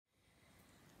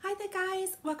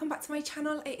welcome back to my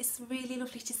channel. It is really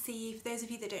lovely to see you. For those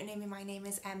of you that don't know me, my name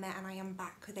is Emma and I am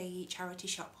back with a charity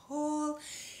shop haul.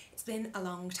 It's been a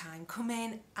long time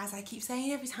coming. As I keep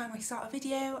saying every time I start a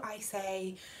video, I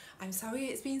say I'm sorry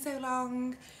it's been so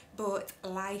long, but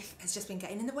life has just been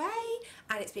getting in the way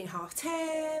and it's been half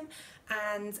term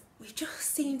and we've just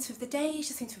seemed to, the days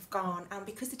just seem to have gone, and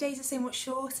because the days are so much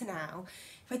shorter now,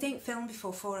 if I don't film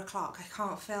before 4 o'clock I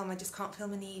can't film. I just can't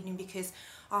film in the evening because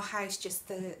our house, just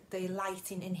the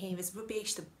lighting in here is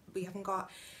rubbish. We've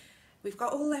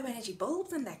got all low energy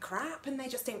bulbs and they're crap and they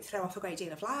just don't throw off a great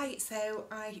deal of light, so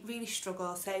I really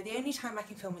struggle. So the only time I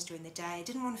can film was during the day. I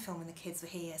didn't want to film when the kids were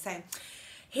here, so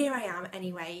here I am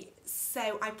anyway.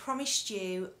 So I promised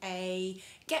you a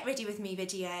get ready with me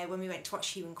video when we went to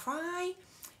watch Hue and Cry.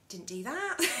 Didn't do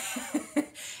that.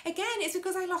 Again, it's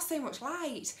because I lost so much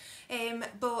light.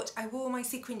 But I wore my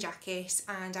sequin jacket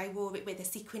and I wore it with a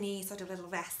sequiny sort of little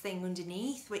vest thing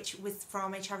underneath, which was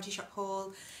from a charity shop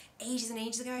haul ages and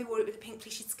ages ago. I wore it with a pink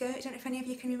pleated skirt. I don't know if any of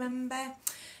you can remember.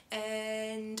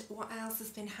 And what else has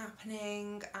been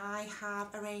happening? I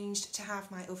have arranged to have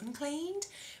my oven cleaned,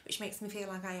 which makes me feel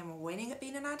like I am winning at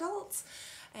being an adult.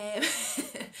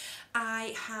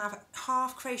 I have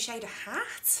half crocheted a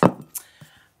hat.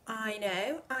 I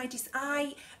know, a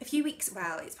few weeks,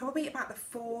 well, it's probably about the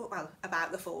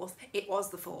 4th, it was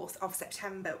the 4th of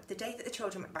September, the day that the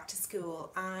children went back to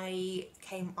school. I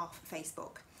came off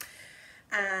Facebook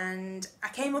and I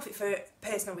came off it for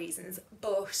personal reasons,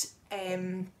 but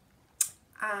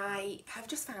I have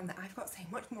just found that I've got so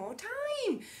much more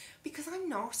time because I'm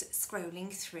not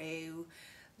scrolling through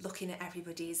looking at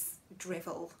everybody's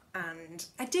drivel, and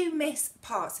I do miss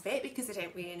parts of it because I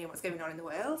don't really know what's going on in the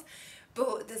world,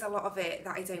 but there's a lot of it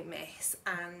that I don't miss,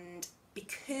 and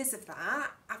because of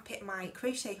that I've picked my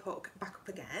crochet hook back up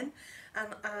again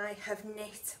and I have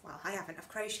knit, well I haven't, I've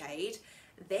crocheted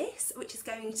this, which is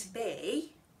going to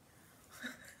be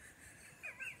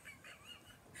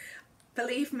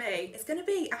believe me, it's going to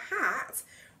be a hat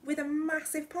with a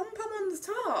massive pom-pom on the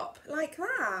top, like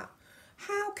that.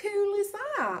 How cool is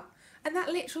that? And that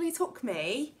literally took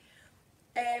me,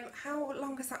 how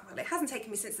long has that, well it hasn't taken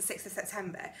me since the 6th of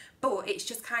September, but it's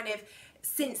just kind of,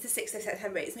 since the 6th of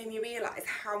September it's made me realise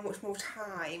how much more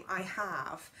time I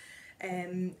have.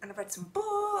 And I've read some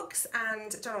books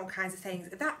and done all kinds of things.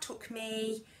 That took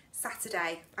me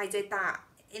Saturday. I did that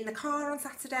in the car on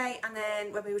Saturday, and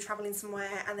then when we were travelling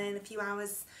somewhere, and then a few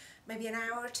hours, maybe an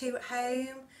hour or two at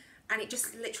home, and it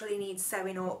just literally needs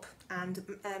sewing up and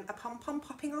a pom-pom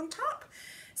popping on top.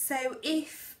 So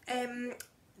if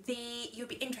you'll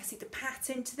be interested, the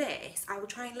pattern to this I will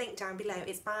try and link down below.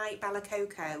 It's by Bella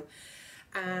Coco,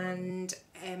 and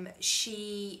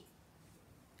she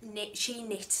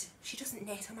doesn't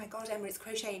knit, oh my god Emma, it's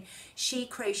crocheting. She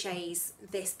crochets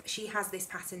this, she has this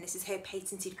pattern, this is her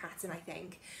patented pattern I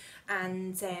think,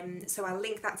 and so I'll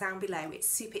link that down below. It's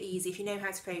super easy. If you know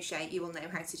how to crochet you will know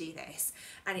how to do this,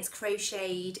 and it's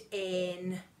crocheted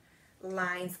in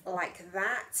lines like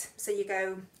that, so you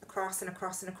go across and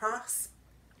across and across,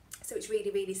 so it's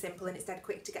really simple and it's dead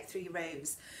quick to get through your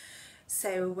rows.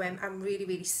 So I'm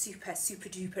really super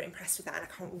duper impressed with that, and I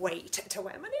can't wait to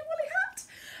wear my new woolly hat.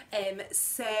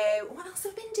 So what else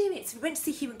have I been doing? So we went to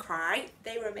see Hue and Cry.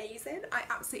 They were amazing. I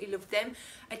absolutely loved them.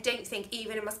 I don't think,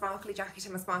 even in my sparkly jacket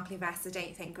and my sparkly vest, I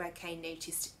don't think Greg Kane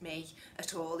noticed me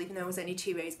at all, even though I was only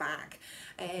 2 rows back.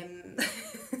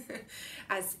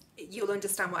 As you'll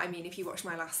understand what I mean if you watch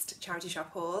my last charity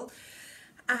shop haul.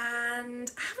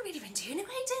 And I haven't really been doing a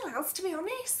great deal else, to be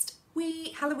honest.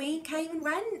 Halloween came and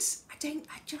went.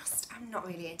 I'm not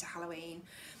really into Halloween.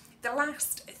 The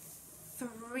last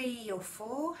 3 or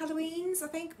 4 Halloweens I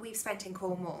think we've spent in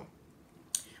Cornwall,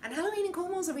 and Halloween in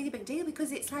Cornwall is a really big deal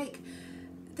because it's like,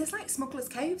 there's like smugglers'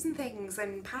 coves and things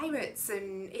and pirates,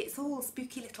 and it's all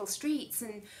spooky little streets,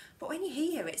 but when you're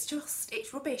here it's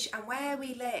rubbish. And where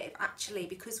we live, actually,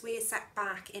 because we're set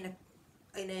back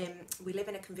we live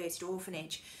in a converted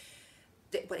orphanage.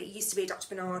 Well, it used to be a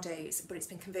Dr. Bernardo's, but it's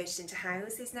been converted into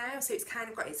houses now, so it's kind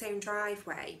of got its own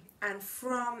driveway, and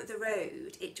from the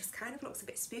road it just kind of looks a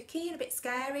bit spooky and a bit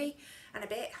scary and a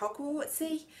bit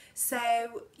Hogwartsy. So,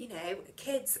 you know,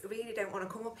 kids really don't want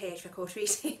to come up here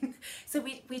trick-or-treating. So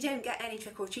we don't get any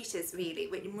trick-or-treaters really,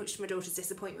 much to my daughter's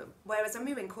disappointment. Whereas when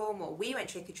we were in Cornwall, we went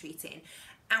trick-or-treating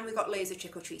and we got loads of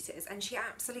trick-or-treaters and she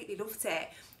absolutely loved it.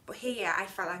 But here I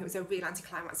felt like it was a real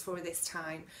anticlimax for her this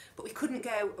time. But we couldn't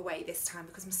go away this time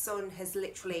because my son has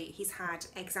he's had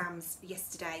exams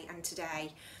yesterday and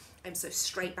today, so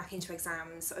straight back into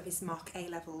exams, sort of his mock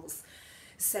A-levels.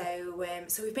 So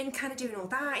we've been kind of doing all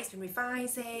that. He's been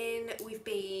revising, we've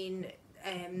been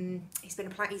he's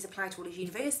applied to all his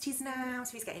universities now,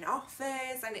 so he's getting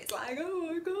offers, and it's like, oh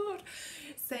my god.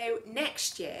 So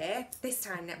next year,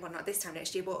 well not this time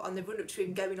next year, but on the run up to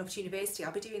him going off to university,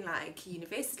 I'll be doing like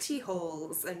university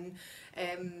hauls and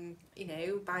you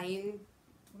know, buying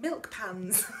milk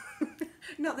pans.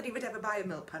 Not that he would ever buy a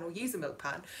milk pan or use a milk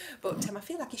pan, but I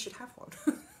feel like he should have one.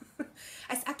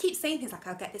 I keep saying things like,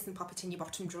 I'll get this and pop it in your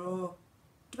bottom drawer.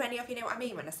 Do any of you know what I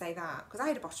mean when I say that? Because I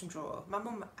had a bottom drawer. My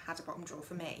mum had a bottom drawer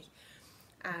for me.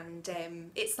 And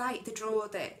it's like the drawer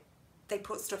that they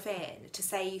put stuff in to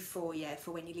save for you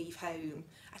for when you leave home.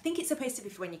 I think it's supposed to be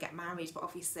for when you get married, but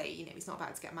obviously, you know, it's not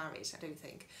about to get married, I don't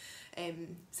think.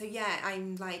 So yeah,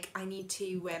 I'm like, I need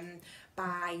to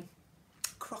buy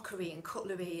crockery and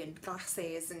cutlery and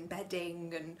glasses and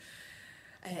bedding and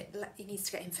he needs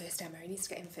to get in first, Emma, he needs to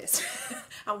get in first.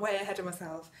 I'm way ahead of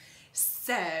myself.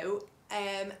 So,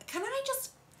 can I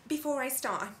just, before I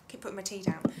start, I keep putting my tea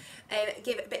down,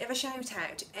 give a bit of a shout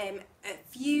out.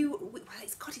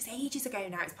 It's ages ago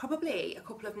now, it's probably a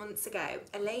couple of months ago,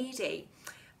 a lady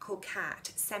called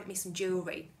Kat sent me some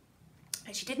jewellery.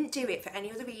 And she didn't do it for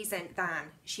any other reason than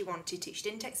she wanted to. She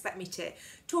didn't expect me to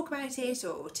talk about it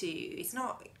or to, it's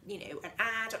not, you know, an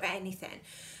ad or anything.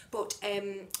 But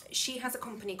she has a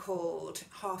company called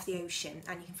Half the Ocean,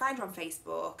 and you can find her on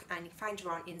Facebook and you can find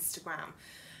her on Instagram.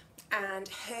 And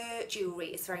her jewellery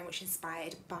is very much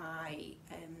inspired by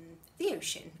the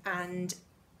ocean. And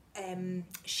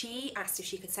she asked if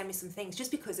she could send me some things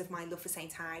just because of my love for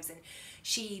St. Ives, and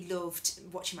she loved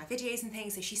watching my videos and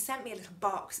things, so she sent me a little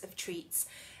box of treats.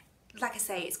 Like I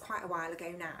say, it's quite a while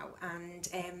ago now,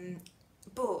 and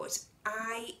but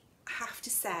I have to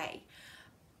say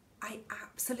I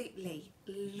absolutely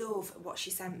love what she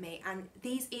sent me, and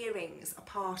these earrings are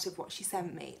part of what she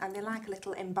sent me, and they're like a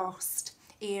little embossed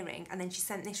earring, and then she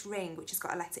sent this ring which has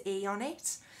got a letter E on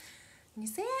it. Can you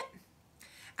see it?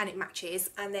 And it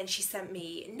matches. And then she sent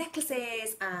me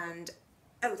necklaces, and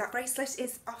oh, that bracelet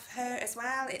is off her as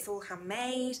well, it's all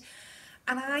handmade.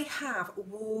 And I have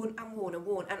worn and worn and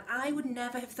worn, and I would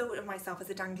never have thought of myself as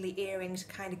a dangly earringed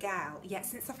kind of gal, yet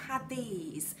since I've had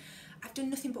these I've done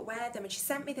nothing but wear them. And she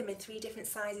sent me them in 3 different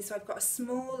sizes, so I've got a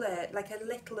smaller, like a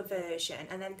littler version,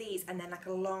 and then these, and then like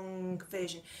a long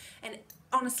version. And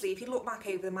honestly, if you look back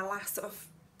over my last sort of,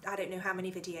 I don't know how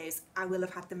many videos, I will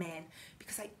have had them in,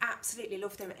 because I absolutely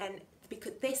love them. And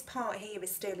because this part here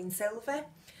is sterling silver,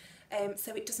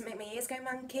 so it doesn't make my ears go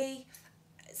manky.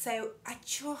 So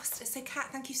Kat,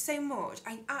 thank you so much.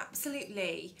 I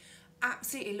absolutely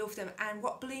love them. And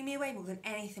what blew me away more than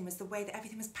anything was the way that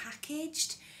everything was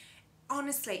packaged.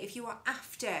 Honestly, if you are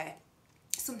after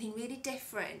something really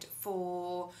different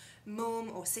for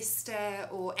mum or sister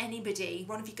or anybody,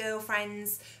 one of your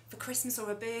girlfriends, for Christmas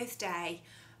or a birthday,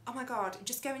 oh my god,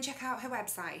 just go and check out her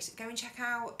website. Go and check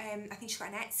out, I think she's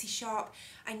got an Etsy shop.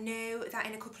 I know that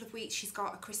in a couple of weeks she's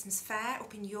got a Christmas fair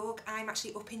up in York. I'm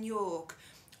actually up in York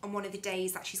on one of the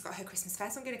days that she's got her Christmas fair,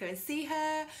 so I'm going to go and see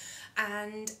her,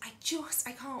 and I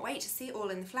can't wait to see it all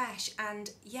in the flesh.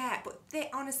 And yeah, but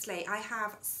honestly, I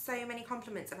have so many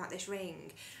compliments about this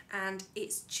ring, and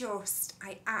it's just,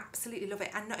 I absolutely love it.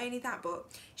 And not only that, but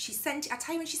she sent it, I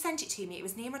tell you when she sent it to me, it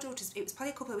was near my daughter's, it was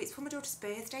probably a couple of weeks before my daughter's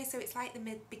birthday, so it's like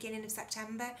the beginning of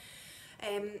September,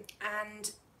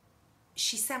 and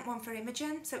she sent one for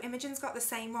Imogen, so Imogen's got the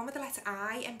same one with the letter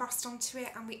I embossed onto it,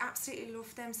 and we absolutely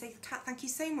love them. So Kat, thank you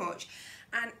so much.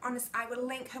 And honestly, I will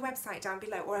link her website down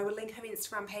below, or I will link her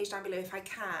Instagram page down below if I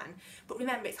can. But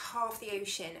remember, it's Half the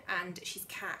Ocean, and she's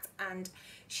Kat, and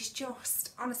she's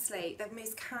just, honestly, the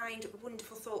most kind,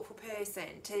 wonderful, thoughtful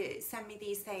person to send me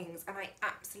these things, and I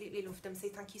absolutely love them. So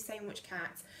thank you so much,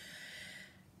 Kat.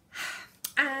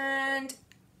 And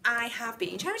I have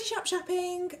been charity shop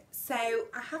shopping, so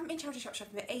I haven't been charity shop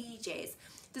shopping for ages.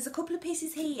 There's a couple of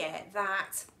pieces here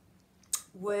that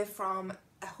were from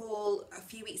a haul a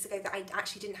few weeks ago that I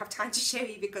actually didn't have time to show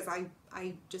you because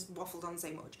I just waffled on so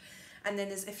much. And then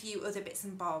there's a few other bits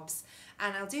and bobs,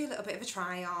 and I'll do a little bit of a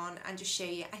try on and just show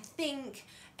you. I think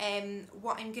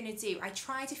what I'm going to do, I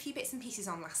tried a few bits and pieces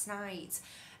on last night,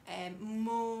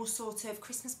 more sort of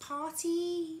Christmas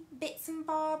party bits and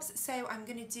bobs, so I'm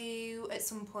going to do at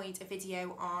some point a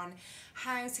video on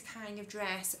how to kind of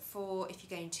dress for if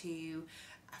you're going to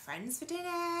a friend's for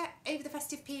dinner over the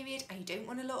festive period and you don't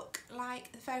want to look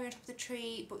like the fairy on top of the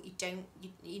tree, but you don't,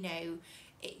 you know,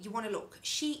 you want to look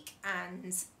chic,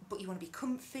 but you want to be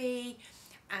comfy.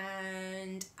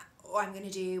 And I'm going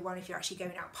to do one if you're actually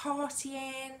going out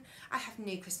partying. I have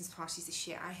no Christmas parties this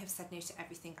year. I have said no to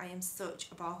everything. I am such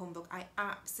a bar humbug. I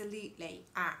absolutely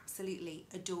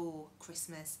adore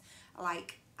Christmas.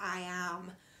 Like, I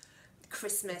am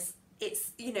Christmas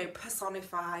it's, you know,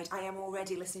 personified. I am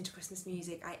already listening to Christmas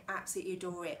music. I absolutely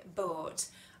adore it, but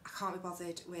I can't be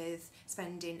bothered with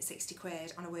spending 60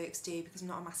 quid on a works do because I'm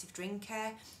not a massive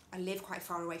drinker. I live quite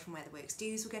far away from where the works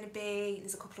do's were going to be.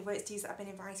 There's a couple of works do's that I've been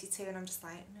invited to and I'm just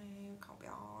like, no, can't be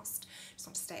arsed. Just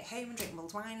want to stay at home and drink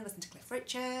mulled wine and listen to Cliff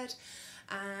Richard.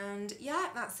 And yeah,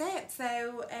 that's it.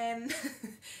 So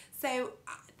so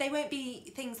they won't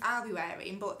be things I'll be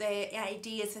wearing, but they're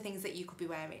ideas for things that you could be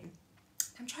wearing.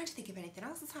 I'm trying to think of anything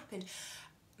else that's happened.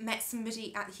 Met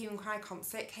somebody at the Hue and Cry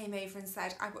concert, came over and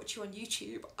said, I watch you on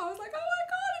YouTube. I was like, oh my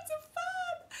god, it's a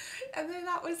fan! And then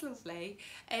that was lovely.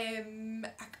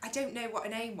 I don't know what her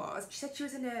name was. She said she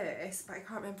was a nurse, but I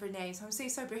can't remember her name, so I'm so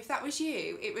sorry. But if that was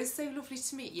you, it was so lovely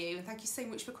to meet you, and thank you so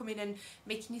much for coming and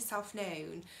making yourself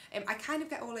known. I kind of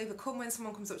get all overcome when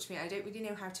someone comes up to me. I don't really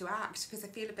know how to act because I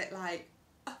feel a bit like,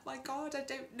 oh my god, I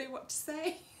don't know what to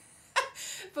say.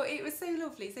 But it was so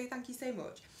lovely, so thank you so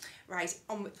much. Right,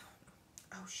 on with...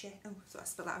 Oh shit, oh, so I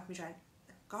spilled that out of my drink.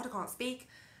 God, I can't speak.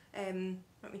 Let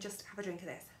me just have a drink of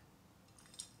this.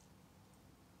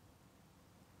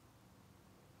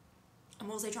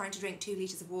 I'm also trying to drink 2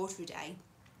 litres of water a day.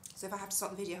 So if I have to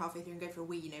stop the video halfway through and go for a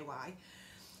wee, you know why.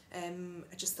 I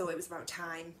just thought it was about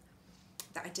time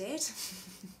that I did.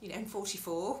 You know, I'm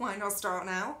 44, why not start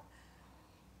now?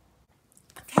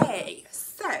 Okay,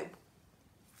 so...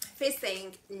 first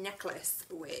thing, necklace,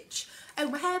 which... Oh,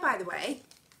 my hair, by the way.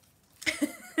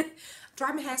 I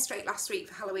dried my hair straight last week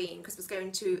for Halloween because I was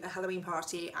going to a Halloween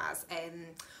party as,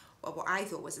 well, what I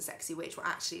thought was a sexy witch, but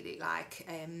actually like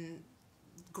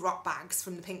grot bags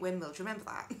from the Pink Windmill. Do you remember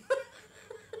that?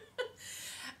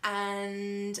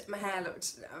 And my hair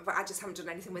looked, but I just haven't done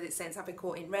anything with it since. I've been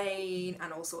caught in rain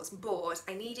and all sorts, but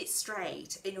I need it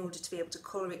straight in order to be able to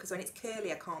colour it because when it's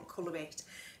curly I can't colour it.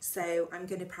 So I'm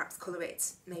going to perhaps colour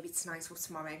it maybe tonight or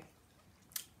tomorrow.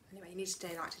 Anyway, you needed to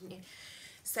know that, didn't you?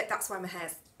 So that's why my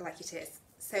hair's like it is.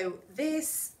 So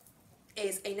this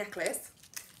is a necklace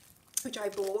which I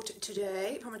bought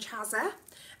today from a Chazza,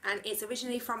 and it's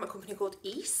originally from a company called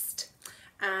East,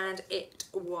 and it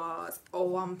was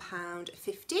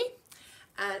 £1.50,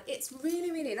 and it's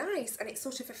really, really nice, and it's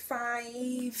sort of a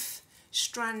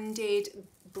 5-stranded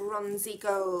bronzy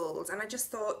gold, and I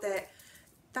just thought that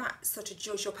that sort of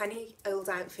judge up any old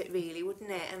outfit really,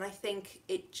 wouldn't it? And I think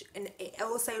it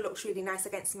also looks really nice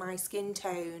against my skin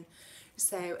tone.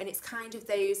 So, and it's kind of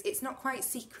those, it's not quite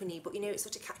sequiny, but you know, it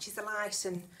sort of catches the light,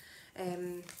 and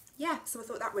yeah, so I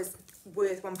thought that was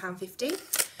worth £1.50.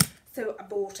 So I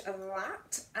bought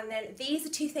that, and then these are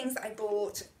 2 things that I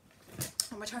bought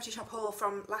on my charity shop haul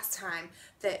from last time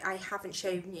that I haven't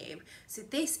shown you. So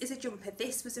this is a jumper.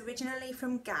 This was originally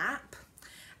from Gap,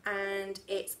 and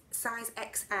it's size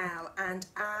XL, and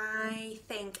I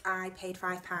think I paid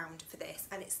 £5 for this,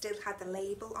 and it still had the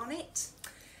label on it,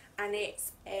 and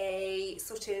it's a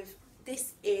sort of,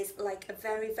 this is like a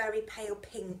very, very pale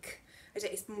pink.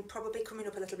 It's probably coming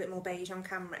up a little bit more beige on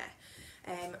camera.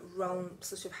 Round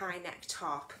sort of high neck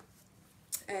top.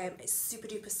 It's super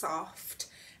duper soft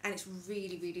and it's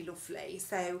really, really lovely.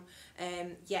 So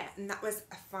yeah, and that was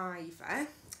a £5.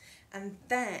 And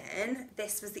then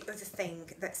this was the other thing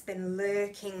that's been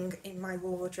lurking in my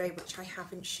wardrobe, which I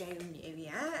haven't shown you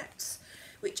yet,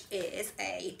 which is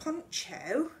a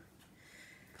poncho,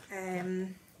 a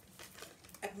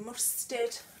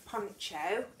mustard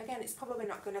poncho. Again, it's probably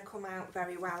not going to come out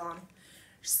very well on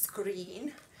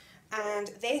screen. And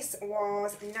this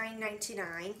was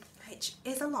 £9.99, which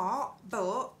is a lot,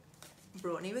 but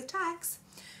brought me with tax.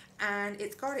 And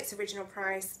it's got its original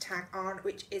price tag on,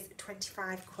 which is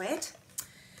 25 quid.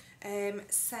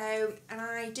 So, and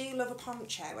I do love a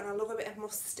poncho and I love a bit of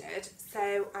mustard,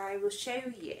 so I will show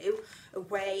you a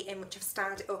way in which I've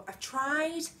styled it up.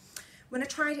 When I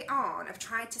tried it on, I've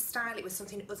tried to style it with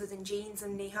something other than jeans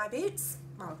and knee-high boots.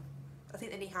 Well, I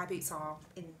think the knee-high boots are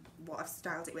in what I've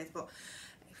styled it with, but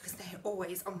because they're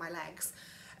always on my legs.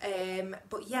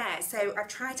 But yeah, so I've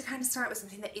tried to kind of start with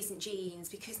something that isn't jeans,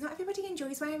 because not everybody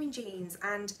enjoys wearing jeans,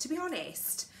 and to be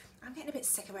honest, I'm getting a bit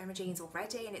sick of wearing jeans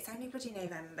already, and it's only bloody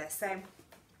November. So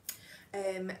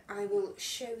I will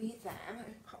show you them. I'll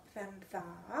pop them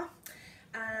there.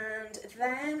 And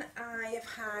then I have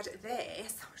had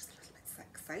this, which is a little bit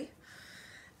sexy,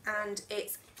 and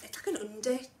it's like an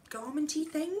undergarmenty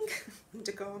thing.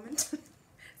 Undergarment.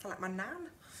 It's like my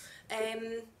nan.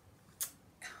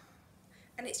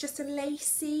 And it's just a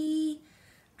lacy,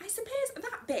 I suppose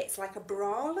that bit's like a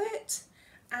bralette,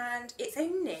 and it's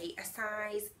only a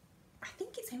size, I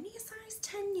think it's only a size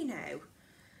 10, you know,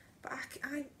 but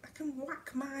I can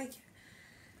whack my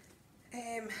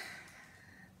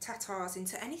tatas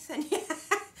into anything.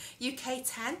 UK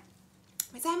 10,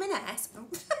 It's M&S, oh,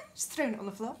 just thrown it on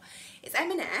the floor. It's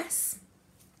M&S,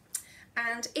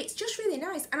 and it's just really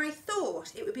nice, and I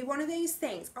thought it would be one of those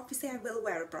things, obviously I will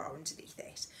wear a bra underneath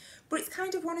it, but it's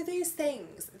kind of one of those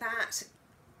things that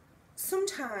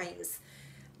sometimes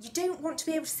you don't want to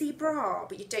be able to see a bra,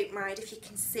 but you don't mind if you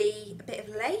can see a bit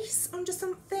of lace under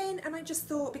something, and I just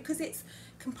thought, because it's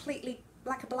completely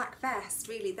like a black vest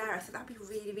really there, I thought that'd be a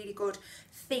really, really good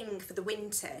thing for the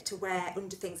winter to wear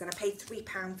under things, and I paid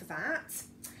 £3 for that.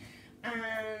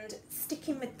 And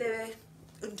sticking with the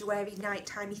underweary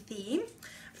nightimey theme,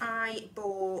 I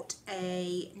bought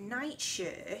a night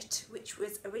shirt which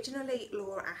was originally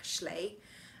Laura Ashley.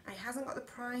 It hasn't got the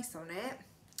price on it,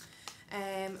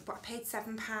 but I paid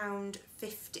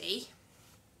 £7.50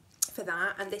 for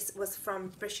that, and this was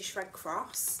from British Red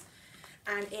Cross,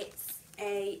 and it's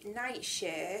a night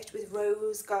shirt with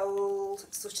rose gold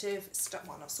stars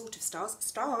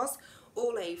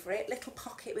all over it, little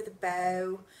pocket with a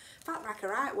bow. Felt like a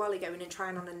right while going and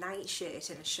trying on a night shirt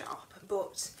in a shop,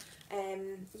 but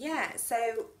yeah,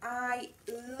 so I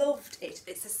loved it.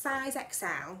 It's a size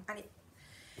XL, and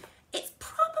it's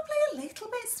probably a little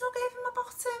bit snug over my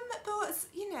bottom, but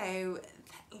you know,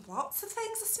 lots of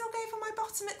things are snug over my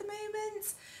bottom at the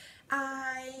moment.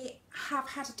 I have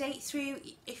had a date through,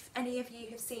 if any of you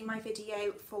have seen my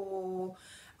video for,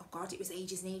 oh god, it was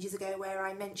ages and ages ago, where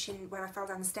I mentioned when I fell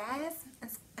down the stairs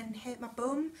and hurt my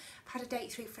bum. I've had a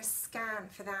date through for a scan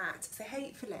for that, so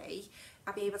hopefully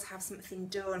I'll be able to have something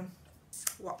done.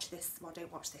 Watch this, well,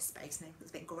 don't watch this space now, it's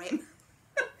a bit grim.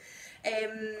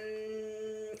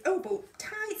 Oh, bought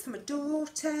tights for my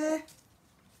daughter.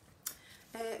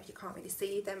 You can't really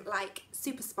see them, like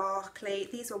super sparkly.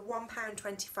 These were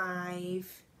 £1.25.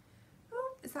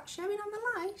 Oh, is that showing on the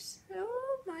light?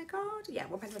 Oh my god, yeah,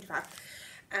 £1.25.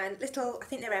 And little, I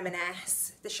think they're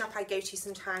M&S. The shop I go to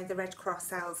sometimes, the Red Cross,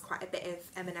 sells quite a bit of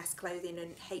M&S clothing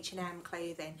and H&M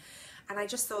clothing. And I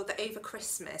just thought that over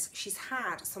Christmas, she's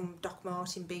had some Doc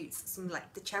Marten boots, some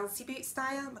like the Chelsea boot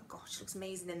style. Oh my gosh, she looks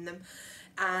amazing in them.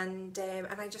 And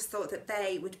I just thought that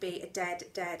they would be a dead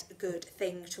good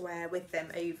thing to wear with them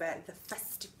over the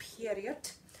festive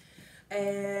period.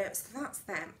 So that's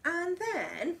them. And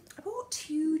then I bought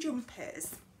 2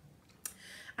 jumpers.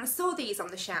 And I saw these on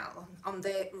the shelf, on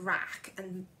the rack,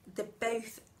 and they're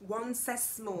both, one says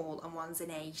small and one's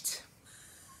an 8.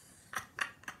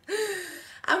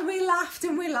 And we laughed,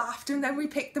 and then we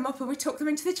picked them up and we took them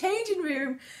into the changing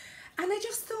room. And I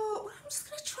just thought, well, I'm just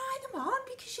going to try them on,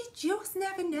 because you just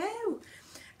never know.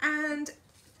 And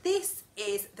this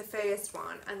is the first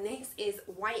one, and this is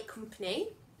White Company,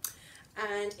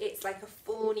 and it's like a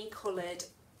fawny coloured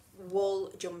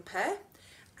wool jumper,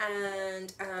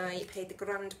 and I paid the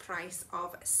grand price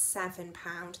of £7.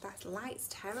 That light's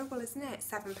terrible, isn't it?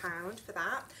 £7 for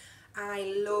that.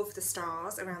 I love the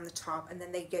stars around the top, and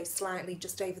then they go slightly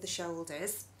just over the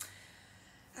shoulders.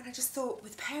 And I just thought,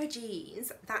 with a pair of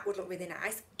jeans, that would look really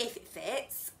nice if it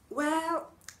fits.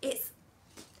 Well, it's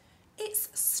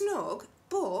snug,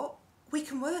 but we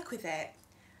can work with it.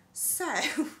 So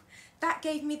that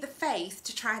gave me the faith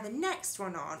to try the next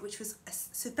one on, which was,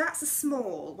 so that's a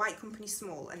small, White Company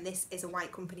small, and this is a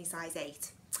White Company size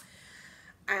 8.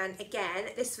 And again,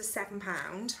 this was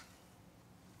 £7.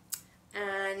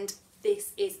 And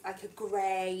this is like a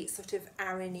grey sort of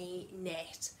Aran-y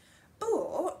knit.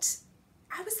 But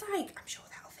I was like, I'm sure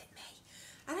that'll fit me.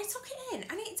 And I took it in,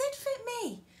 and it did fit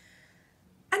me.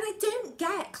 And I don't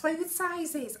get clothes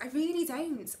sizes, I really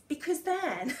don't. Because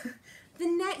then, the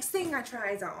next thing I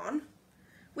tried on,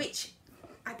 which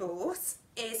I bought,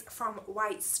 is from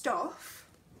White Stuff.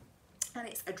 And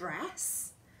it's a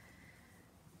dress,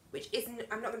 which isn't,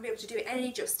 I'm not going to be able to do it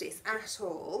any justice at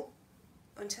all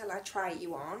until I try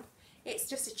you on. It's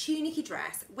just a tunicky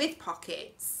dress with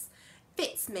pockets.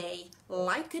 Fits me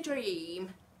like a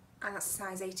dream, and that's a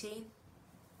size 18.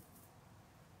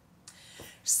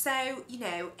 So, you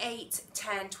know, 8,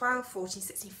 10, 12, 14,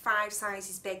 16, 5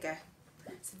 sizes bigger.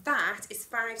 So that is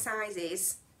 5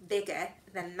 sizes bigger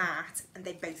than that, and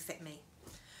they both fit me.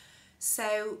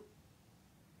 So,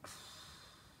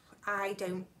 I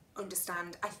don't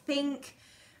understand. I think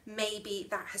maybe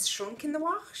that has shrunk in the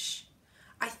wash.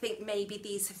 I think maybe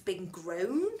these have been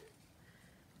grown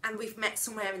and we've met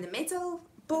somewhere in the middle,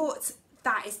 but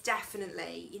that is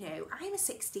definitely, you know, I'm a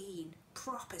 16,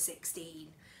 proper 16,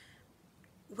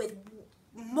 with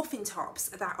muffin tops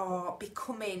that are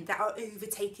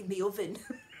overtaking the oven.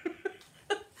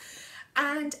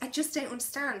 And I just don't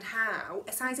understand how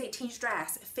a size 18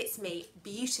 dress fits me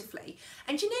beautifully.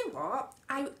 And you know what?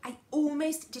 I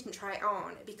almost didn't try it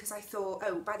on because I thought,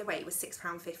 oh, by the way, it was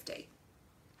 £6.50.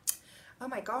 oh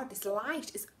my god, this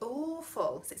light is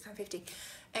awful. £6.50.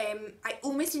 I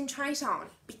almost didn't try it on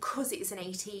because it was an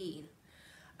 18.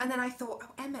 And then I thought,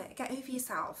 oh Emma, get over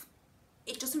yourself.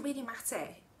 It doesn't really matter.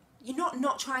 You're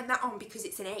not trying that on because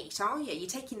it's an 8, are you? You're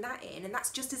taking that in, and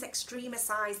that's just as extreme a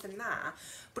size than that,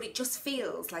 but it just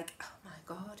feels like, oh my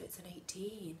god, it's an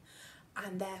 18.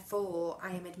 And therefore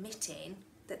I am admitting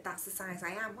that that's the size I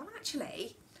am. Well,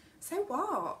 actually, so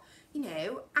what? You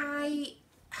know, I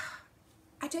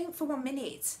don't for 1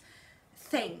 minute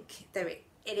think that it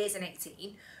is an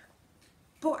 18,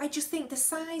 but I just think the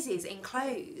sizes in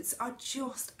clothes are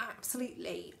just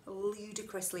absolutely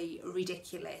ludicrously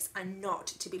ridiculous and not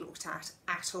to be looked at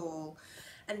all.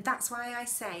 And that's why I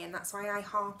say, and that's why I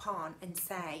harp on and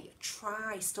say,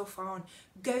 try stuff on.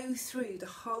 Go through the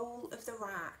whole of the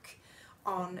rack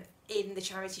in the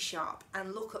charity shop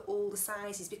and look at all the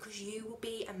sizes, because you will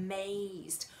be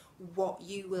amazed what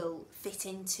you will fit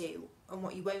into and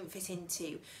what you won't fit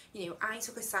into. You know, I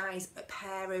took a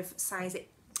pair of size,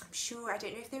 I'm sure, I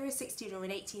don't know if they were a 16 or an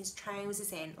 18's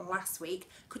trousers in last week,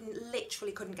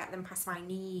 literally couldn't get them past my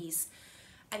knees.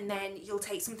 And then you'll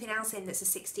take something else in that's a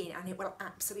 16 and it will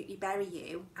absolutely bury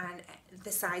you, and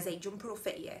the size 8 jumper will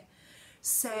fit you.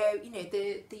 So, you know,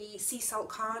 the sea salt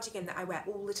cardigan that I wear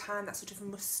all the time, that sort of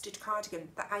mustard cardigan,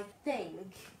 that I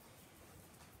think,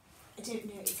 I don't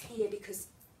know, it's here because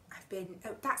oh,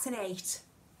 that's an 8.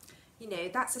 You know,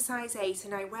 that's a size 8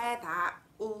 and I wear that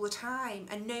all the time,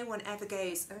 and no one ever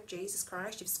goes, oh Jesus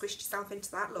Christ, you've squished yourself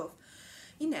into that, love.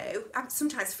 You know, I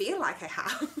sometimes feel like I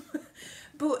have.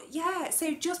 But yeah,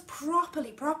 so just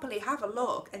properly have a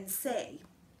look and see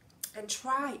and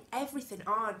try everything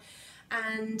on.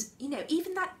 And you know,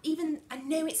 even I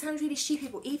know it sounds really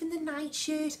stupid, but even the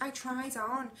nightshirt I tried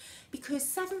on, because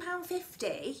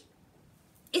 £7.50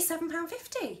 is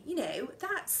 £7.50, you know,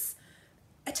 that's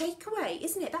a takeaway,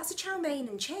 isn't it? That's a chow mein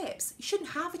and chips. You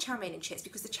shouldn't have a chow mein and chips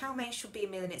because the chow mein should be a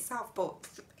meal in itself, but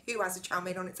who has a chow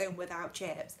mein on its own without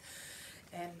chips?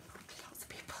 Lots of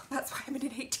people. That's why I'm in an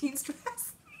 18's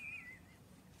dress.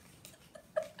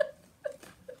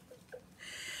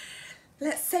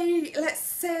 Let's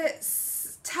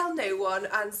tell no one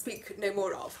and speak no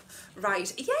more of.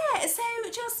 Right, yeah, so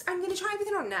I'm going to try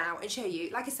everything on now and show you.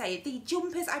 Like I say, the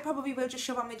jumpers I probably will just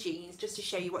shove on my jeans just to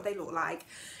show you what they look like.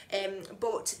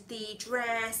 But the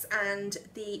dress and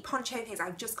the poncho things,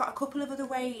 I've just got a couple of other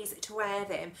ways to wear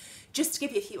them, just to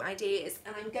give you a few ideas.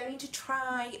 And I'm going to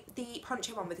try the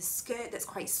poncho on with a skirt that's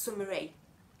quite summery.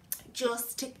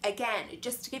 Just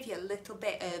to give you a little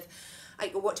bit of,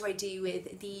 like, what do I do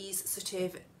with these sort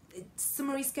of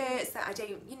summery skirts that I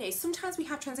don't, you know, sometimes we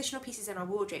have transitional pieces in our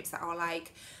wardrobes that are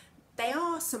like, they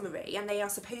are summery and they are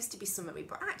supposed to be summery,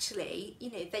 but actually, you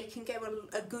know, they can go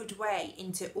a good way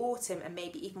into autumn and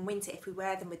maybe even winter if we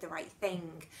wear them with the right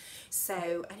thing.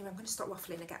 So anyway, I'm going to stop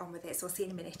waffling and get on with it, so I'll see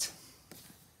you in a minute.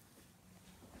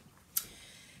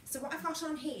 So what I've got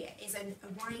on here is a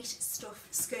white stuff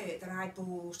skirt that I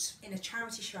bought in a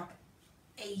charity shop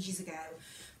ages ago.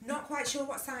 Not quite sure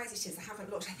what size it is, I haven't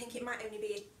looked. I think it might only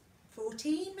be a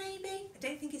 14 maybe, I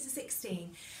don't think it's a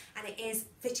 16, and it is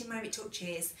fitting where it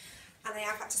touches, and I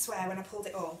have had to swear when I pulled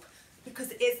it up because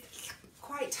it is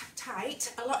quite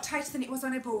tight, a lot tighter than it was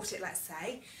when I bought it, let's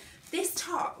say. This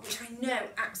top, which I know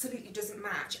absolutely doesn't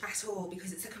match at all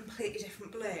because it's a completely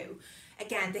different blue,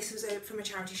 again this was from a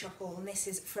charity shop haul and this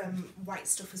is from White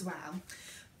Stuff as well,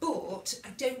 but I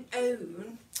don't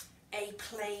own a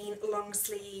plain long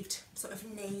sleeved sort of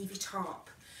navy top.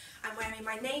 I'm wearing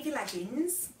my navy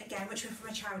leggings, again, which were from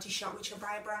a charity shop, which are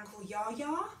by a brand called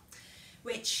Yaya,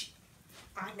 which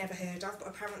I've never heard of, but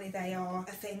apparently they are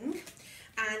a thing.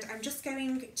 And I'm just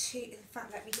going to, in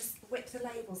fact, let me just whip the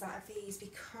labels out of these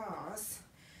because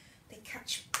they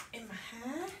catch in my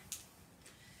hair.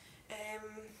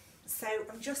 So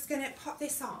I'm just going to pop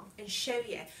this on and show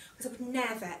you, because I would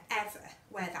never, ever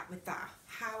wear that with that.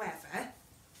 However,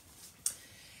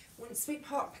 once we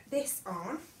pop this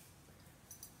on,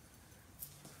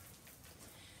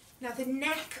 now the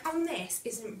neck on this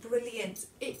isn't brilliant.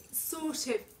 It's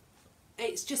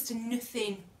just a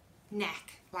nothing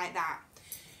neck like that.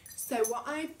 So what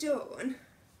I've done,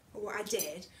 or what I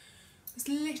did, was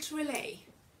literally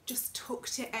just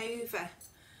tucked it over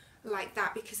like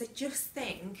that, because I just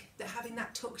think that having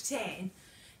that tucked in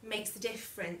makes the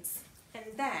difference.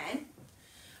 And then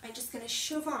I'm just going to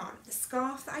shove on the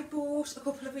scarf that I bought a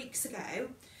couple of weeks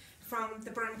ago from the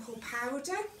brand called Powder.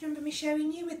 Do you remember me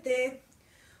showing you with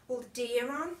all the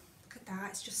deer on? Look at that,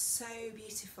 it's just so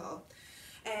beautiful.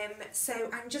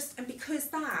 So and because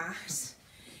that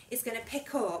is going to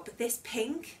pick up this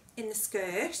pink in the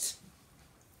skirt,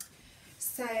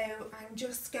 so I'm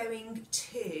just going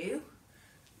to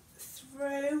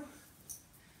throw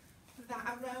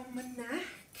that around my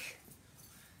neck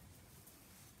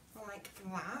like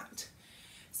that,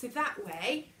 so that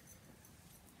way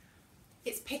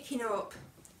it's picking up.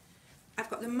 I've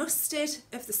got the mustard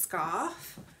of the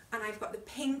scarf and I've got the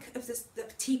pink of the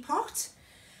teapot,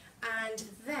 and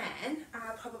then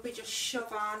I'll probably just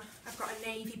shove on, I've got a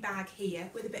navy bag here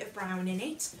with a bit of brown in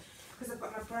it because I've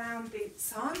got my brown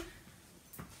boots on,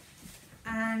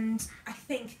 and I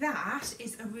think that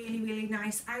is a really, really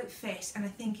nice outfit. And I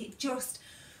think it just,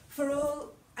 for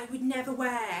all, I would never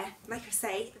wear, like I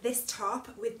say, this top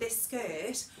with this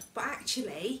skirt, but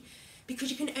actually, because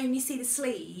you can only see the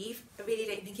sleeve, I really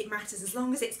don't think it matters as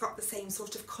long as it's got the same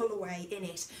sort of colourway in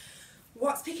it.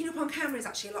 What's picking up on camera is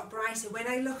actually a lot brighter. When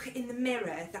I look in the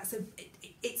mirror,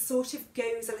 it sort of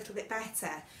goes a little bit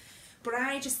better. But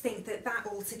I just think that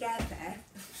all together,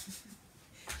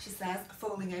 she says,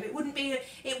 falling over. It wouldn't be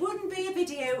a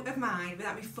video of mine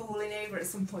without me falling over at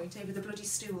some point over the bloody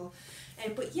stool.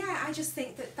 But yeah, I just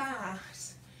think that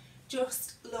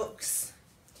just looks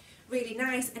really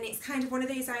nice, and it's kind of one of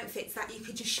those outfits that you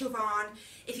could just shove on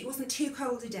if it wasn't too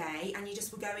cold a day and you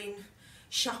just were going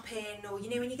shopping, or you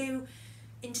know when you go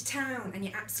into town and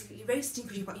you're absolutely roasting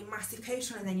because you've got your massive coat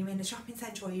on and then you're in a shopping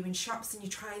centre or you're in shops and you're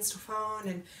trying stuff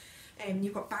on, and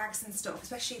you've got bags and stuff,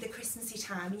 especially the Christmassy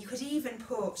time. And you could even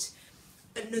put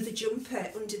another jumper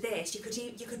under this. You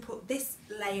could put this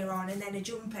layer on and then a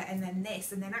jumper and then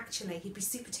this, and then actually you'd be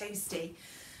super toasty.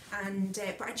 And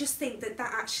but I just think that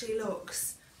actually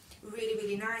looks really,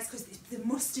 really nice because the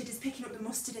mustard is picking up the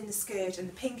mustard in the skirt and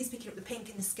the pink is picking up the pink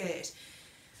in the skirt,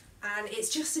 and it's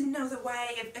just another way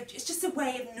of, it's just a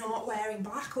way of not wearing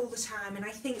black all the time. And I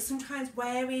think sometimes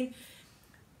wearing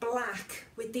black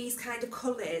with these kind of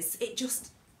colours, it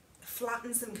just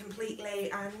flattens them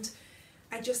completely, and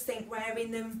I just think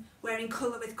wearing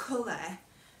colour with colour,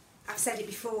 I've said it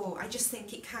before, I just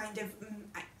think it kind of,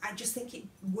 I just think it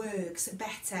works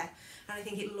better and I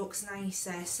think it looks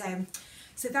nicer.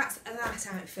 So that's that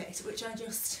outfit, which I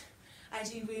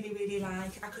do really, really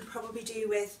like. I could probably do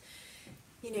with,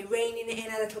 you know, reining it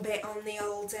in a little bit on the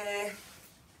old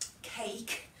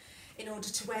cake in order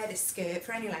to wear this skirt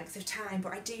for any length of time,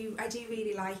 but I do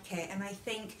really like it. And I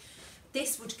think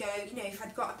this would go, you know, if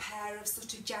I'd got a pair of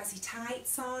sort of jazzy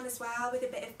tights on as well with a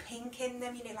bit of pink in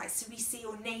them, you know, like cerise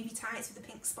or navy tights with a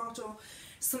pink spot or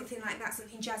something like that,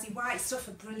 something jazzy. White stuff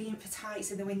are brilliant for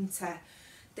tights in the winter.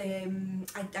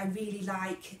 I really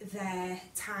like their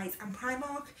tights, and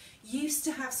Primark used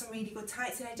to have some really good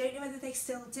tights, and I don't know whether they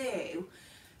still do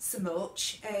so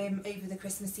much over the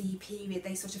Christmassy period.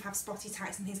 They sort of have spotty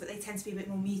tights and things, but they tend to be a bit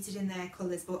more muted in their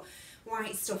colours, but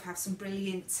white stuff have some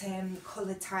brilliant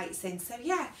coloured tights in. So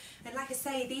yeah, and like I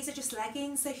say, these are just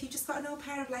leggings, so if you've just got an old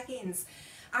pair of leggings,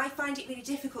 I find it really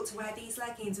difficult to wear these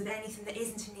leggings with anything that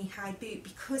isn't a knee-high boot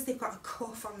because they've got a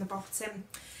cuff on the bottom,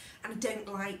 and I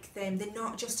don't like them. They're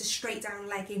not just a straight down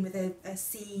legging with a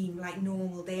seam like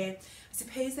normal. I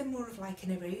suppose they're more of like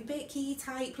an aerobic-y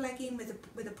type legging with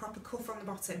a proper cuff on the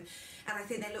bottom, and I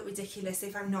think they look ridiculous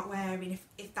if I'm not wearing,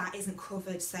 if that isn't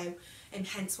covered. So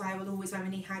hence why I will always wear my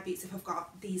knee-high boots if I've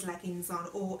got these leggings on,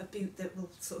 or a boot that will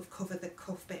sort of cover the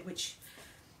cuff bit, which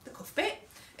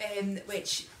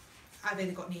I've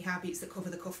only got knee-high boots that cover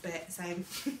the cuff bit. So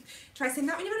try saying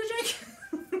that when you're on a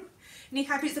drink.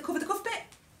 Knee-high boots that cover the cuff bit.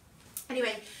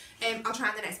 Anyway, I'll try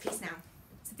on the next piece now.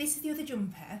 So this is the other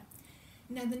jumper.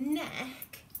 Now the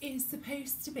neck is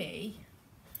supposed to be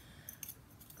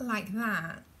like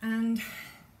that, and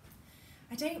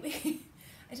I don't really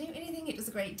think it does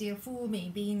a great deal for me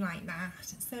being like that.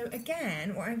 So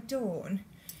again, what I've done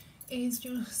is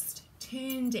just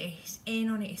turned it in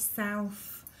on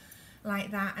itself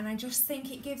like that, and I just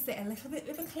think it gives it a little bit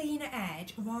of a cleaner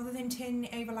edge rather than turning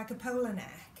it over like a polar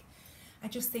neck. I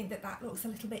just think that looks a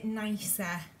little bit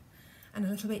nicer and a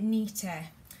little bit neater.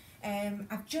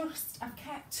 I've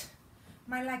kept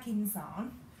my leggings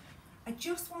on. I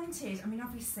just wanted, I mean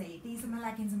obviously these are my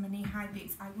leggings and my knee-high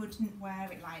boots, I wouldn't wear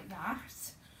it like that,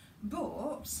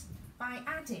 but by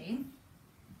adding,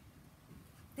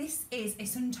 this is a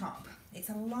sun top. It's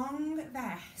a long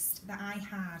vest that I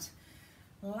had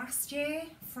last year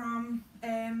from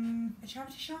a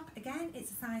charity shop. Again,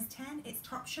 it's a size 10, it's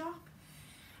Topshop.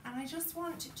 And I just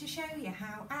want to show you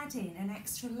how adding an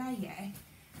extra layer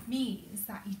means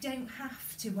that you don't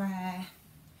have to wear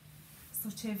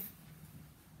sort of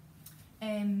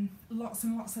lots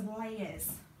and lots of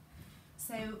layers.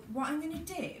 So what I'm going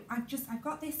to do, I've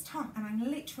got this top and I'm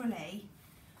literally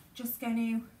just going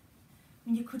to,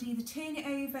 and you could either turn it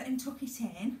over and tuck it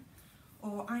in,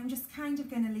 or I'm just kind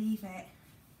of going to leave it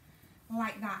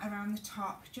like that around the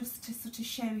top just to sort of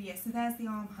show you. So there's the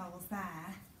armholes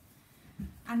there.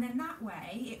 and then that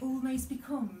way it almost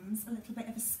becomes a little bit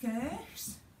of a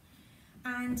skirt,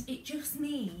 and it just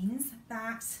means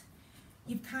that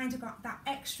you've kind of got that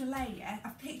extra layer.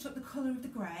 I've picked up the colour of the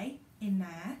grey in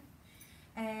there,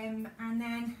 and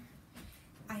then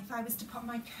if I was to put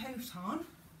my coat on,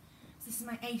 so this is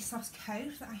my ASOS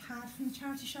coat that I had from the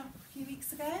charity shop a few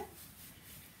weeks ago,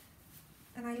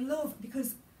 and I love,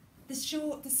 because the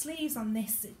sleeves on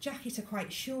this jacket are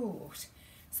quite short,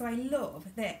 so I love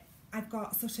that I've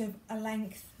got sort of a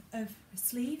length of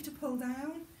sleeve to pull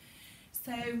down.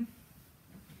 So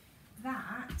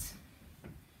that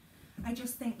I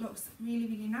just think looks really,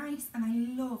 really nice, and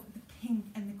I love the pink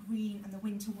and the green and the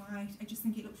winter white. I just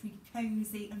think it looks really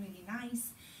cosy and really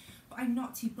nice, but I'm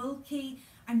not too bulky,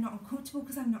 I'm not uncomfortable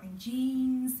because I'm not in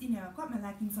jeans, you know, I've got my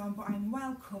leggings on, but I'm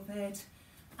well covered,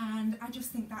 and I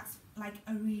just think that's like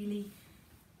a really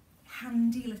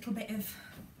handy little bit of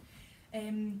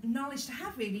knowledge to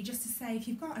have, really, just to say, if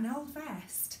you've got an old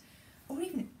vest or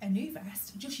even a new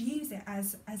vest, just use it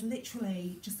as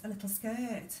literally just a little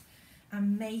skirt,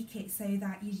 and make it so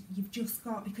that you've just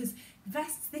got, because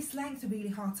vests this length are really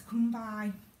hard to come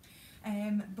by,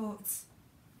 but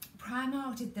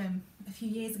Primark did them a few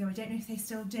years ago. I don't know if they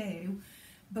still do,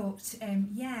 but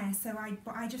yeah, so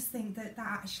I just think that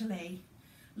actually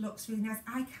looks really nice.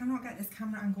 I cannot get this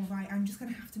camera angle right. I'm just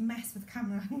going to have to mess with the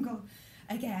camera angle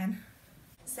again.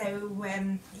 So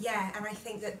yeah, and I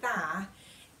think that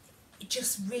it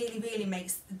just really, really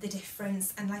makes the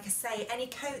difference. And like I say, any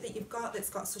coat that you've got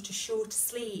that's got sort of shorter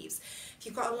sleeves, if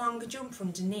you've got a longer jumper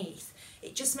underneath,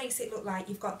 it just makes it look like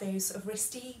you've got those sort of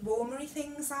wristy, warmery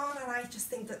things on, and I just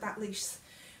think that looks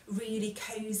really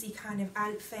cosy kind of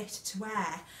outfit to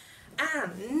wear.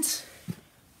 And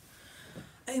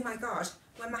oh my god,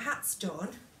 when my hat's done,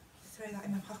 throw that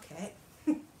in my pocket,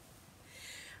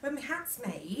 when my hat's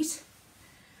made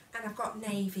and I've got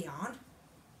navy on,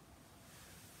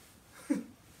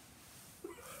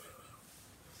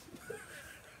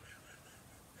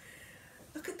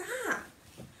 look at that,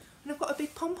 and I've got a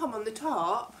big pom-pom on the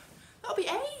top, that'll be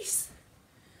ace.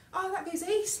 Oh, that goes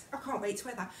ace. I can't wait to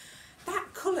wear that.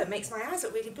 That colour makes my eyes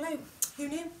look really blue. Who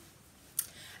knew?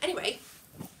 Anyway,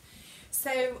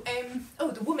 so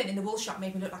oh, the woman in the wool shop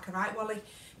made me look like a right wally,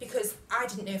 because I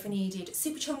didn't know if I needed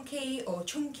super chunky or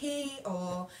chunky,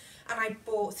 and I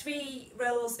bought 3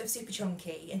 rolls of super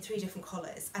chunky in 3 different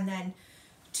colours, and then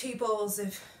 2 balls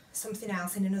of something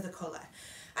else in another colour.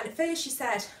 And at first she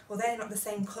said, well, they're not the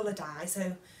same colour dye,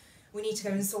 so we need to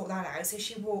go and sort that out. So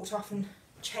she walked off and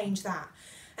changed that.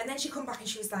 And then she come back and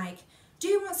she was like, do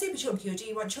you want super chunky or do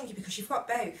you want chunky, because you've got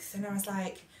both? And I was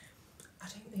like, I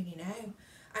don't really know.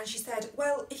 And she said,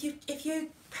 well, if your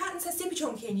pattern says super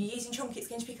chunky and you're using chunky, it's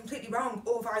going to be completely wrong,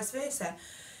 or vice versa.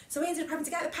 So we ended up having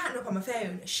to get the pattern up on my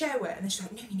phone, show her, and then she's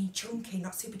like, no, you need chunky,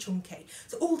 not super chunky.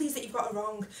 So all these that you've got are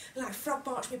wrong. And like frog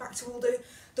marched me back to all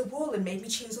the wool and made me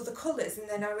choose all the colours, and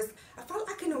then I felt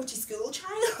like a naughty school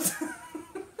child.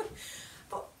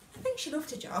 But I think she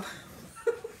loved her job.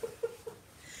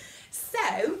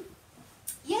 So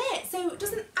yeah, so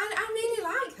I really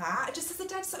like that, just as a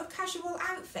dead sort of casual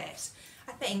outfit.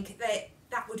 I think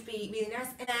that would be really nice.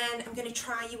 And then I'm going to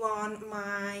try you on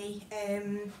my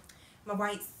my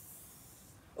white,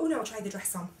 oh no, I'll try the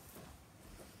dress on.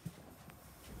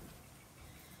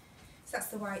 So that's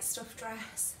the white stuff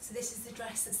dress. So this is the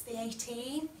dress that's the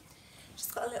 18.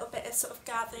 Just got a little bit of sort of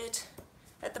gathered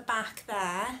at the back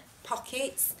there,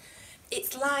 pockets.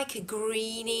 It's like a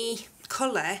greeny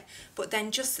colour, but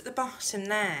then just at the bottom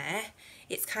there,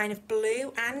 it's kind of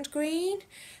blue and green.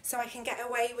 So I can get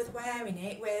away with wearing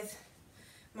it with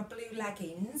my blue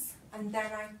leggings, and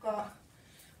then I've got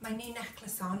my new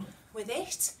necklace on with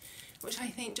it, which I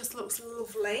think just looks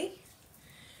lovely.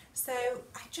 So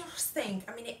I just think,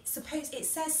 I mean, it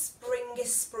says spring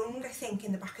is sprung, I think,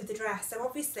 in the back of the dress. So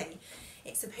obviously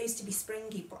it's supposed to be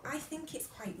springy, but I think it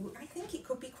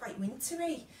could be quite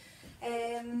wintry.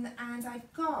 And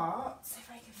I've got, if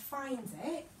I can find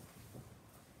it,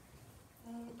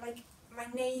 like my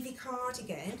navy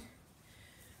cardigan,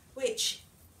 which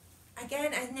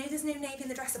again, I know there's no navy in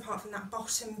the dress apart from that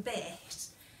bottom bit,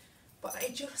 but I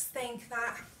just think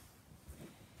that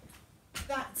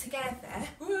together,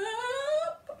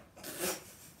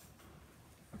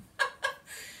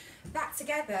 that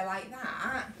together like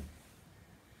that,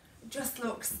 just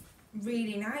looks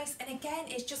really nice. And again,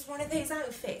 it's just one of those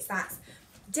outfits that's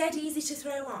dead easy to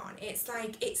throw on. It's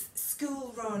like, it's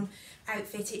school run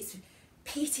outfit, it's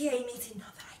PTA meeting,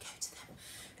 not that I go to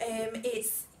them,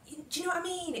 it's, do you know what I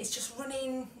mean, it's just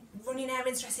running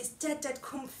errands dress. It's dead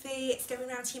comfy. It's going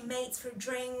around to your mates for a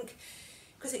drink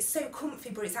because it's so comfy,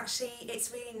 but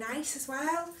it's really nice as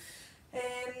well.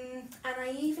 And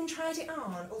I even tried it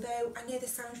on, although I know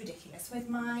this sounds ridiculous, with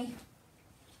my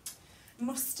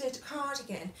mustard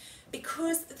cardigan,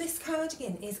 because this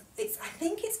cardigan I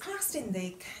think it's classed in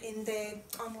the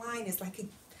online as like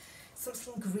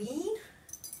something green.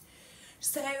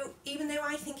 So even though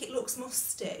I think it looks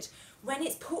mustard, when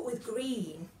it's put with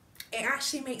green, it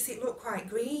actually makes it look quite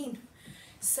green.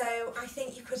 So I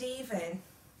think you could even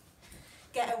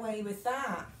get away with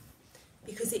that,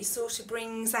 because it sort of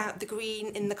brings out the green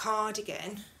in the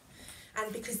cardigan,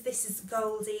 and because this is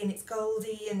goldy and it's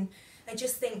goldy, and I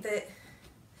just think that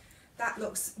that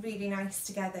looks really nice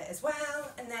together as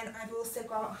well. And then I've also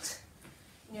got,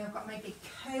 you know, I've got my big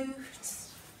coat,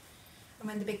 and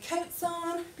when the big coat's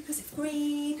on, because it's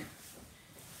green,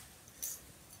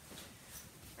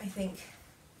 I think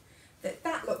that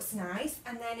that looks nice.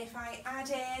 And then if I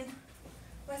add in,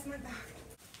 where's my bag?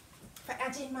 If I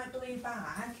add in my blue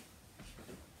bag,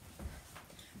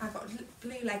 I've got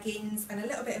blue leggings and a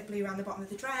little bit of blue around the bottom of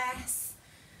the dress,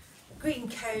 green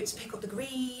coat to pick up the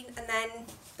green, and then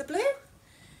the blue.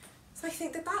 So I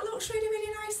think that that looks really,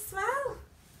 really nice as well.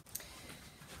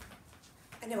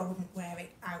 I know I wouldn't wear it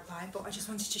out like, but I just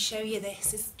wanted to show you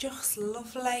this. It's just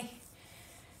lovely.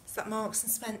 It's that Marks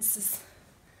and Spencer's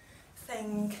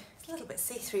thing. It's a little bit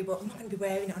see-through, but I'm not going to be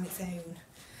wearing it on its own.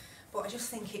 But I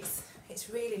just think it's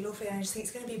really lovely, and I just think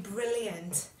it's going to be a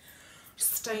brilliant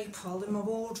staple in my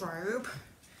wardrobe.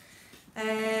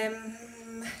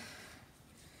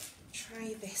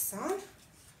 Try this on.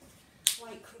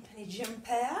 White company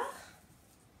jumper.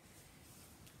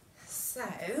 So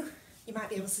you might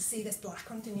be able to see this black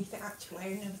underneath it actually,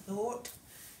 I never thought.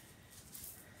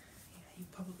 Yeah, you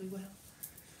probably will.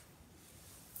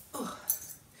 Oh,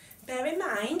 bear in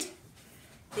mind,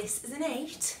 this is an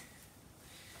 8.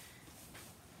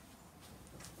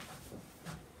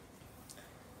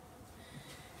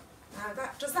 Now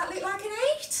does that look like an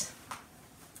 8?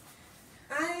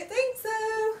 I don't think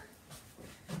so.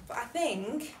 But I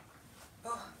think,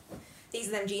 oh, these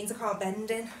are them jeans I can't bend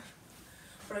in.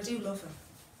 But I do love them.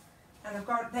 And I've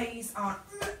got these on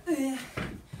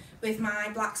with my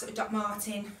black sort of Doc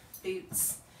Martin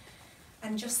boots.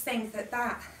 And just think that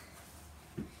that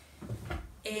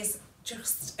is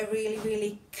just a really,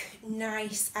 really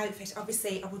nice outfit.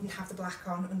 Obviously I wouldn't have the black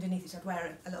on underneath it, I'd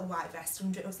wear a little white vest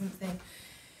under it or something.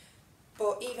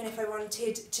 But even if I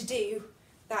wanted to do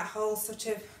that whole sort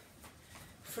of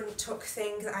front tuck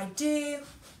thing that I do,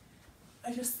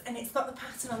 and it's got the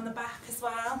pattern on the back as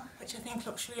well, which I think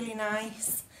looks really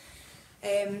nice.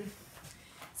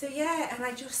 So yeah, and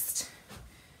I just,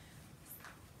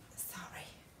 sorry,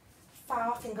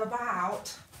 farting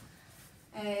about,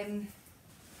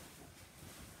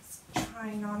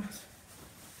 trying on,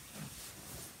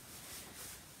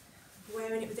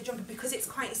 wearing it with the jumper, because it's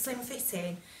quite slim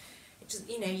fitting. It just,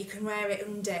 you know, you can wear it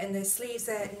under, and the sleeves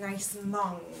are nice and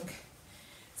long.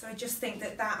 So I just think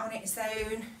that that on its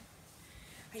own,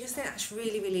 I just think that's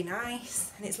really, really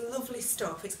nice. And it's lovely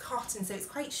stuff. It's cotton, so it's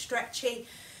quite stretchy,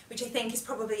 which I think is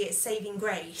probably its saving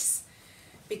grace,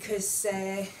 because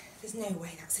there's no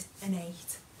way that's an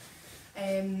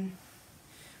 8.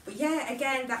 But yeah,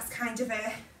 again, that's kind of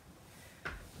a,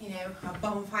 you know, a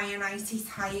bonfire nighty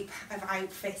type of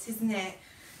outfit, isn't it?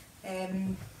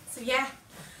 So yeah,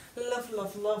 love,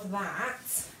 love, love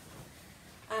that.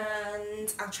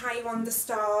 And I'll try you on the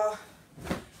star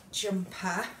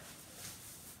jumper.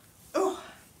 Oh,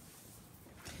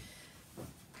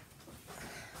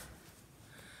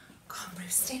 God, I'm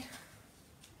roasting.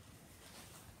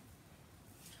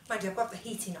 Mind you, I've got the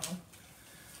heating on.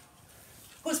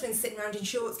 Husband's sitting around in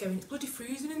shorts going, it's bloody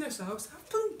freezing in this house. I've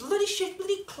put bloody shit,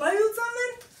 bloody clothes on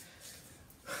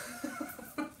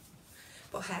then.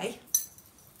 But hey.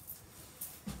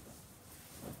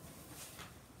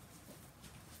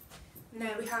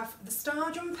 Now we have the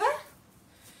star jumper,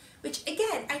 which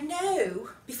again, I know,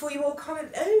 before you all comment,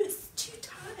 oh, it's too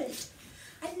tight.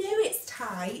 I know it's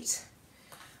tight,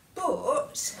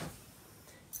 but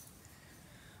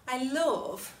I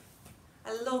love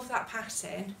that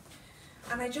pattern,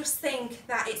 and I just think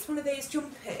that it's one of those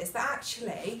jumpers that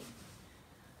actually,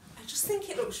 I just think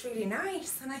it looks really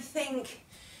nice, and I think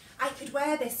I could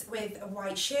wear this with a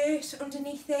white shirt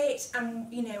underneath it,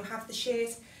 and, you know, have the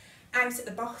shirt out at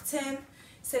the bottom,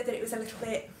 so that it was a little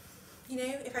bit, you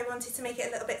know, if I wanted to make it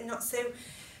a little bit not so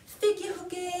figure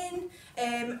hugging.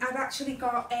 I've actually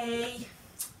got a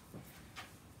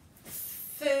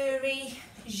furry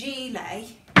gilet,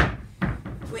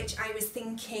 which I was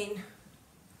thinking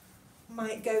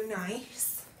might go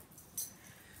nice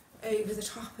over the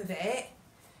top of it,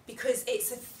 because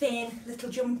it's a thin little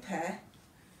jumper,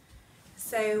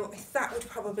 so that would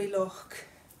probably look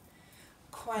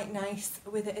quite nice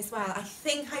with it as well. I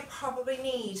think I probably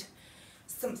need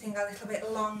something a little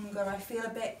bit longer. I feel a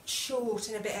bit short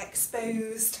and a bit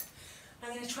exposed.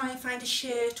 I'm going to try and find a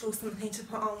shirt or something to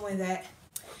put on with it.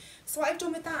 So what I've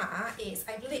done with that is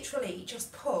I've literally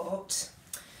just put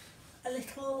a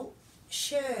little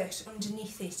shirt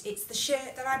underneath it. It's the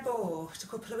shirt that I bought a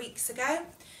couple of weeks ago,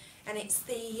 and it's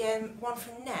the one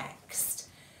from Next.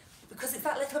 Because it's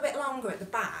that little bit longer at the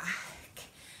back,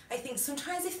 I think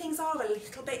sometimes if things are a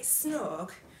little bit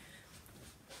snug,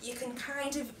 you can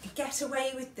kind of get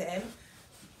away with them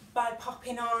by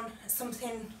popping on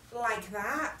something like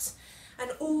that.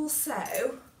 And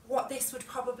also, what this would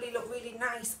probably look really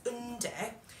nice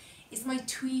under is my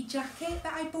tweed jacket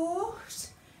that I bought.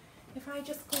 If I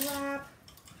just grab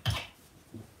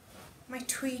my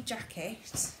tweed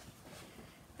jacket,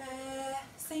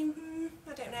 same,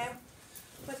 I don't know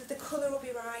whether the colour will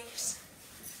be right,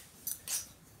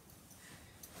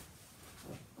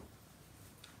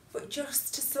 but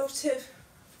just to sort of,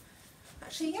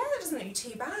 actually yeah, that doesn't look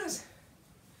too bad.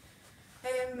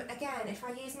 Again, if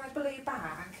I use my blue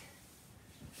bag,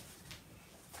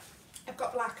 I've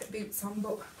got black boots on,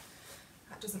 but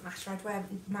that doesn't matter, I'd wear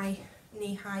my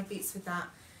knee-high boots with that.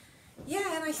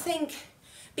 Yeah, and I think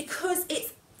because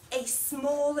it's a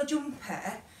smaller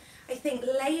jumper, I think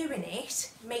layering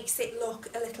it makes it look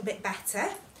a little bit better,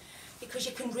 because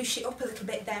you can ruche it up a little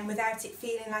bit then without it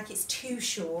feeling like it's too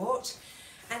short,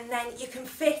 and then you can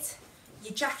fit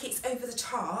your jackets over the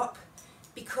top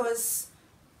because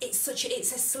it's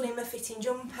a slimmer fitting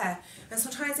jumper. And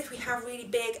sometimes if we have really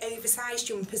big oversized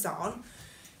jumpers on,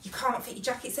 you can't fit your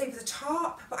jackets over the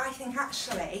top, but I think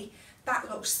actually that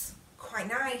looks quite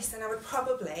nice, and I would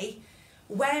probably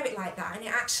wear it like that, and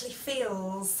it actually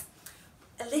feels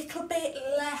a little bit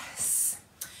less.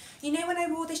 You know, when I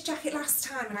wore this jacket last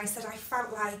time and I said I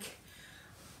felt like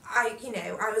I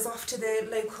was off to the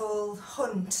local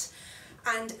hunt,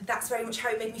 and that's very much how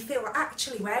it made me feel. Well,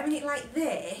 actually wearing it like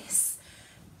this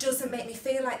doesn't make me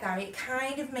feel like that. It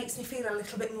kind of makes me feel a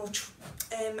little bit more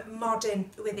modern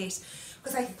with it,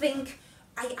 because I think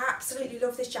I absolutely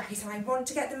love this jacket and I want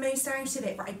to get the most out of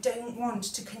it, but I don't want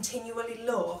to continually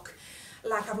look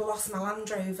like I've lost my Land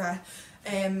Rover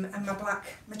and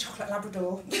my chocolate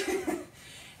Labrador.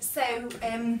 So,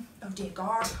 oh dear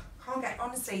God, can't get,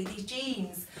 honestly, these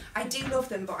jeans, I do love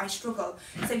them, but I struggle.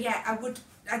 So yeah,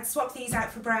 I'd swap these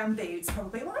out for brown boots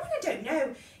probably. Well, I mean, I don't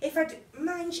know if I'd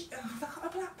mind. Oh, have I got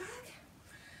a black bag?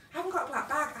 I haven't got a black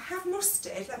bag. I have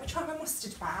mustard. Let me try my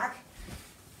mustard bag,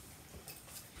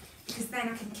 because then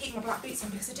I can keep my black boots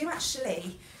on, because I do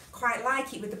actually quite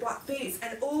like it with the black boots.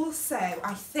 And also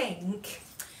I think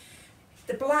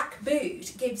the black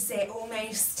boot gives it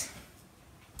almost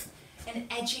an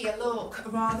edgier look,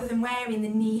 rather than wearing the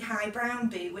knee-high brown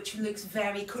boot, which looks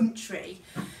very country.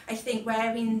 I think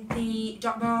wearing the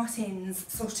Doc Martens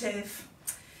sort of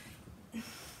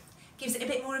gives it a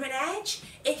bit more of an edge,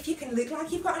 if you can look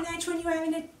like you've got an edge when you're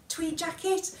wearing a tweed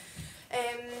jacket.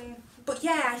 But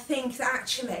yeah, I think that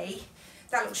actually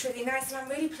that looks really nice, and I'm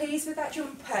really pleased with that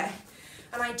jumper,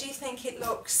 and I do think it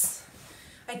looks,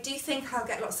 I do think I'll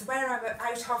get lots of wear out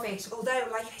of it, although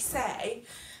like I say,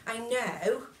 I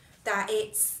know that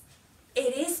it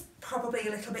is probably a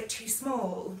little bit too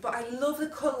small, but I love the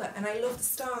colour and I love the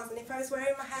stars, and if I was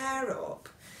wearing my hair up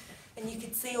and you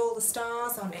could see all the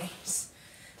stars on it,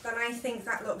 then I think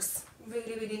that looks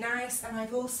really, really nice. And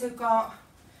I've also got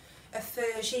a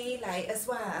fur gilet as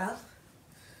well,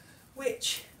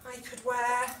 which I could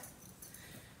wear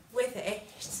with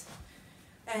it.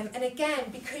 And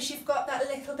again, because you've got that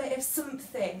little bit of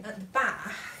something at the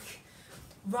back,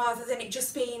 rather than it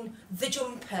just being the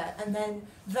jumper and then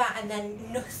that and then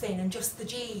nothing and just the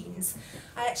jeans,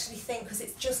 I actually think because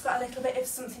it's just got a little bit of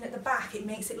something at the back, it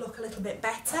makes it look a little bit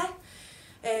better.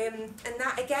 And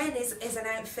that again is an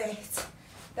outfit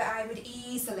that I would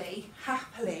easily,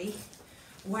 happily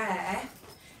wear,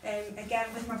 again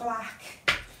with my black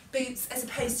boots as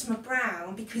opposed to my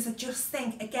brown, because I just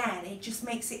think again it just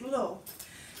makes it look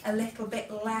a little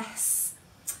bit less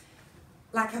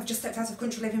like I've just stepped out of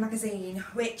Country Living magazine,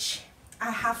 which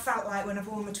I have felt like when I've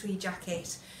worn my tweed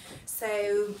jacket.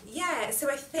 So yeah, so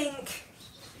I think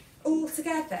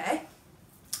altogether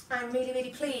I'm really,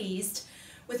 really pleased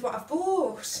with what I've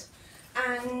bought,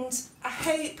 and I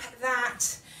hope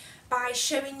that by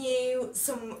showing you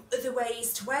some other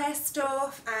ways to wear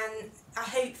stuff, and I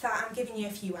hope that I'm giving you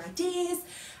a few ideas.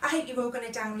 I hope you're all going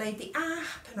to download the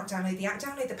app, not download the app,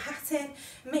 download the pattern,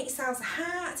 make yourselves a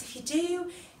hat. If you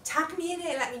do, tag me in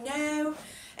it, let me know.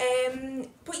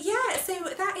 But yeah, so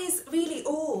that is really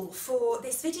all for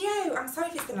this video. I'm sorry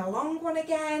if it's been a long one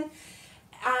again.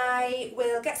 I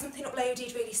will I'll get something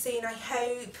uploaded really soon, I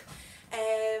hope.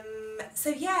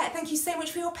 So yeah, thank you so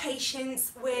much for your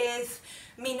patience with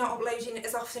me not uploading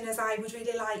as often as I would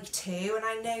really like to, and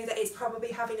I know that it's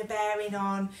probably having a bearing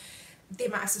on the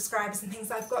amount of subscribers and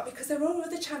things I've got, because there are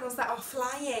other channels that are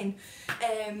flying,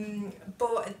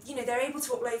 but you know, they're able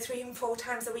to upload 3 and 4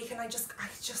 times a week, and I just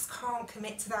can't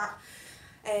commit to that.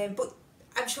 But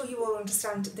I'm sure you all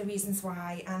understand the reasons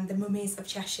why, and the mummies of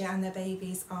Cheshire and their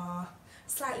babies are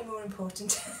slightly more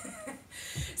important.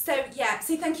 So yeah,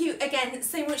 so thank you again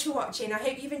so much for watching. I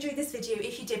hope you've enjoyed this video.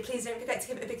 If you did, please don't forget to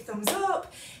give it a big thumbs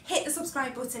up, hit the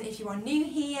subscribe button if you are new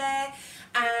here,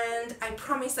 and I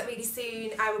promise that really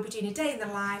soon I will be doing a day in the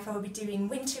life. I will be doing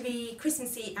wintry,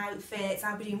 Christmassy outfits,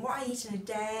 I'll be doing what I eat in a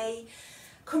day,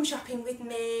 come shopping with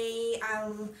me,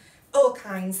 all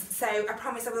kinds. So I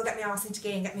promise I will get my arse into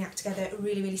gear and get my act together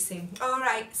really, really soon.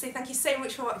 Alright, so thank you so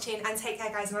much for watching, and take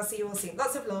care guys, and I'll see you all soon.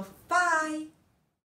 Lots of love. Bye!